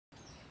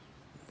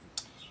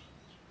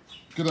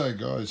G'day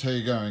guys, how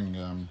you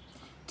going?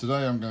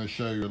 Today I'm going to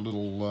show you a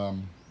little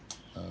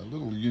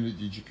unit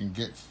that you can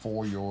get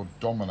for your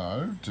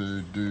domino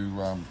to do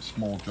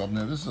small job.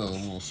 Now this is a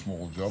little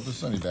small job.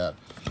 It's only about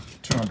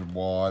 200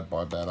 wide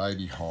by about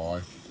 80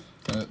 high.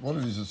 And what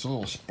it is, it's a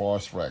little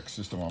spice rack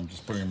system. I'm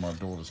just putting in my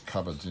daughter's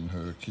cupboards in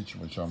her kitchen,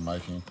 which I'm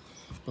making.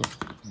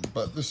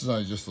 But this is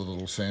only just a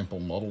little sample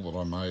model that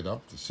I made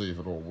up to see if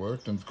it all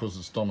worked. And because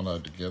it's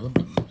dominoed together,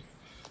 but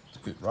it's a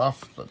bit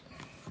rough, but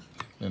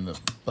then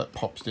that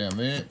pops down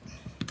there.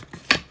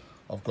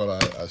 I've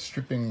got a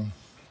stripping,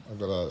 I've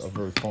got a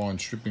very fine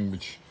stripping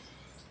which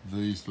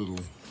these little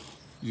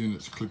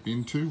units clip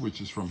into, which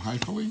is from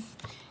Hayfully.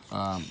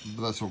 But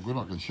that's all good,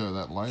 I can show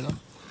that later.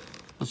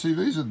 But see,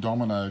 these are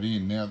dominoed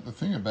in. Now the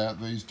thing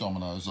about these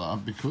dominoes are,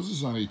 because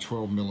it's only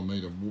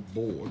 12mm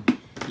board,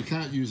 you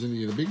can't use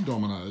any of the big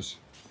dominoes.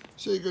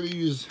 So you've got to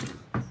use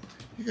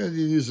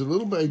the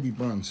little baby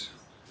ones.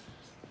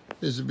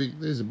 There's a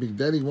big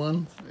daddy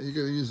one. You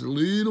got to use the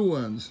little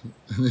ones,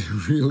 and they're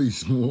really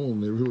small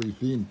and they're really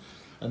thin.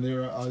 And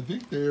I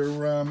think they're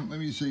let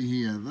me see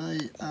here.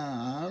 They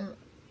are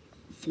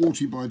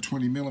 40 by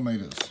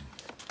 20mm.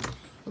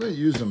 I don't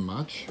use them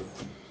much.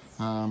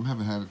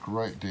 Haven't had a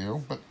great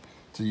deal, but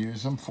to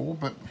use them for.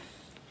 But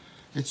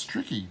it's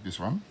tricky, this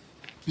one,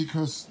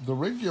 because the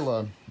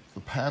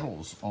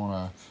paddles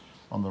on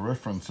the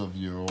reference of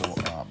your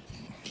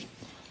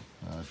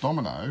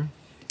domino.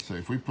 So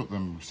if we put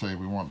them, say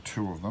we want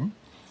 2 of them,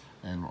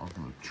 and I'm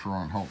going to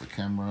try and hold the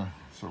camera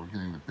so we're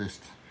getting the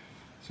best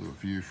sort of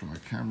view from the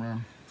camera.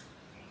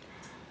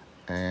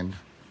 And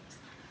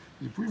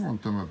if we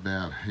want them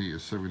about here,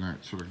 so we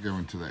don't sort of go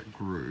into that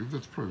groove,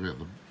 that's probably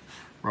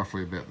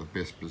roughly about the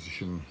best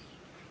position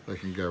they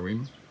can go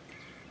in.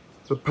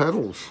 The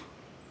paddles,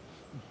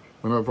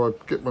 if I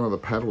get one of the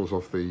paddles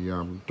off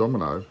the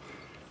domino,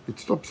 it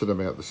stops at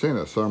about the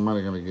center, so I'm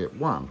only going to get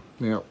one.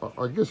 Now,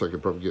 I guess I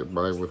could probably get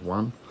away with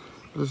one,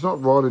 but it's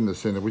not right in the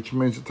center, which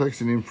means it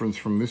takes an inference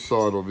from this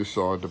side or this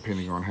side,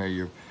 depending on how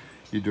you're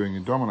doing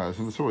your dominoes,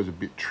 and it's always a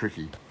bit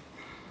tricky.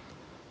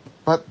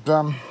 But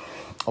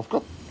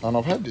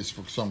I've had this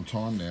for some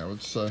time now.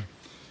 It's a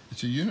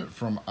unit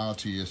from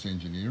RTS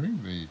Engineering.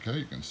 There you go,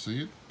 you can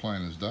see it,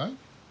 plain as day.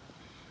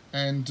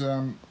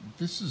 And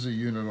this is a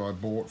unit I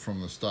bought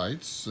from the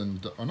States,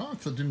 and I know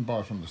if I didn't buy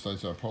it from the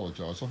States, I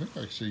apologise. I think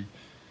actually,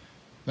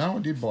 no, I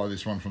did buy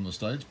this one from the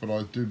States, but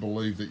I do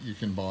believe that you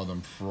can buy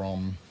them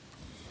from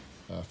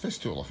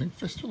Festool. I think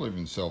Festool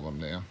even sell them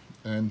now.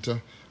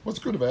 And what's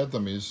good about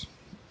them is,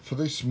 for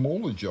these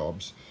smaller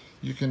jobs,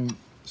 you can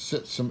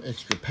set some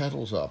extra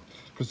paddles up.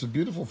 Because the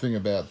beautiful thing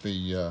about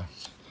the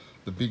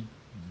big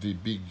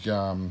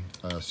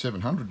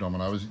 700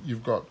 domino is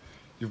you've got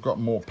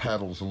more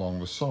paddles along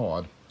the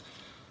side.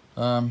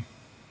 I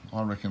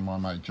reckon my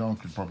mate John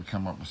could probably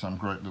come up with some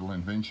great little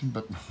invention,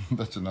 but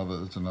that's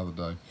another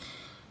day.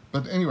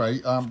 But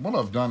anyway, what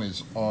I've done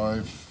is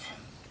I've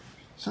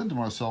said to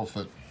myself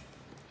that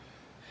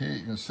here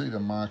you can see the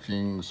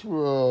markings,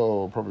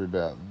 well, probably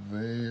about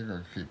there. I've got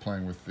to keep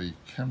playing with the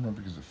camera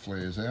because it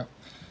flares out.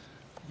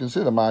 You can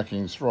see the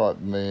markings right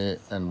in there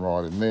and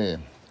right in there.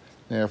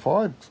 Now, if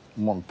I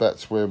want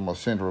that's where my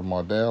centre of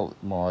my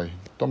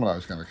domino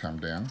is going to come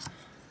down.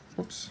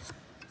 Whoops,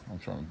 I'm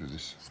trying to do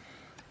this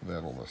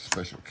without all the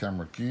special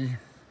camera gear.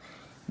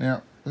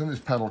 Now, when this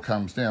paddle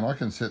comes down, I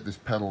can set this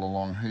paddle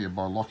along here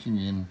by locking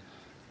in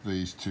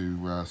these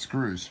 2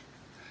 screws.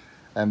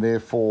 And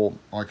therefore,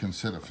 I can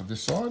set it for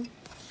this side,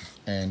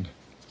 and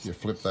you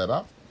flip that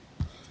up,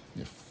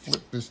 you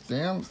flip this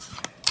down,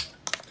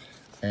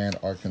 and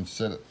I can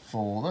set it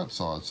for that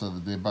side so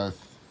that they're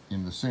both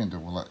in the centre.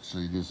 Well,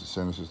 actually it is the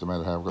centre, so it's a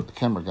matter of how I've got the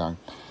camera going.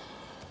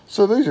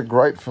 So these are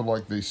great for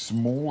like these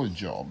smaller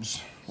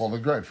jobs. Well, they're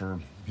great for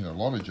a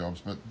lot of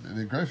jobs, but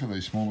they're great for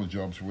these smaller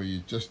jobs where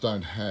you just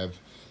don't have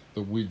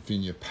the width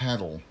in your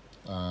paddle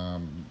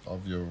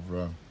of your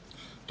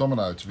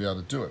domino to be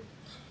able to do it.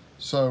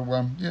 So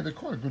yeah, they're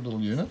quite a good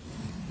little unit.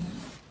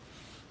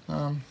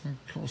 Of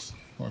course,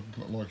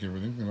 like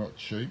everything, they're not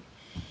cheap.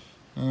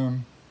 I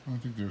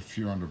think they're a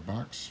few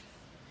 $100,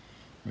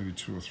 maybe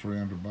 $200 or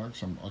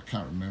 $300. I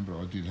can't remember.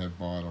 I did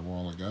buy it a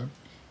while ago,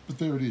 but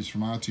there it is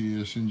from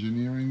RTS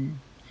Engineering.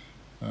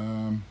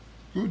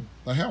 Good.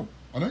 They help.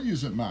 I don't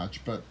use it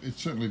much, but it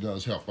certainly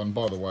does help. And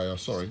by the way,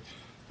 sorry,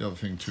 the other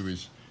thing too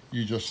is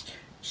you just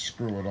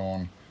screw it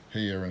on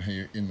here and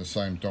here in the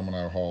same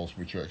domino holes,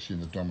 which are actually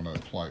in the domino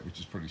plate, which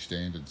is pretty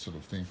standard sort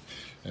of thing.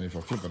 And if I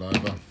flip it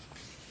over,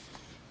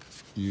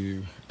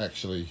 you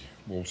actually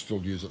will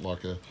still use it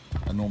like a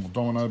normal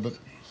domino, but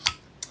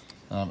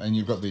and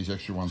you've got these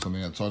extra ones on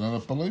the outside, and I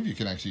believe you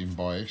can actually even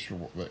buy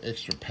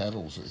extra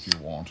paddles if you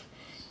want.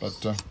 But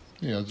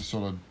yeah, I just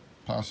sort of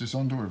pass this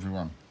on to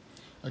everyone.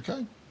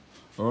 Okay,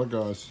 all right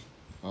guys.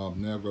 Now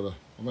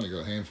I've only got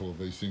a handful of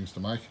these things to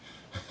make,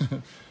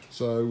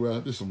 so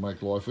this will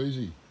make life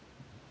easy.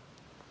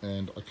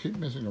 And I keep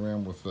messing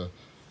around with the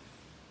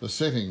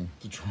setting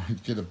to try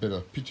and get a better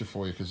picture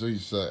for you, because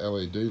these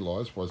LED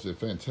lights, whilst they're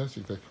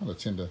fantastic, they kind of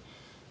tend to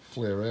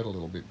flare out a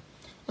little bit.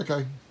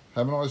 Okay,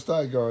 have a nice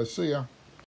day guys, see ya.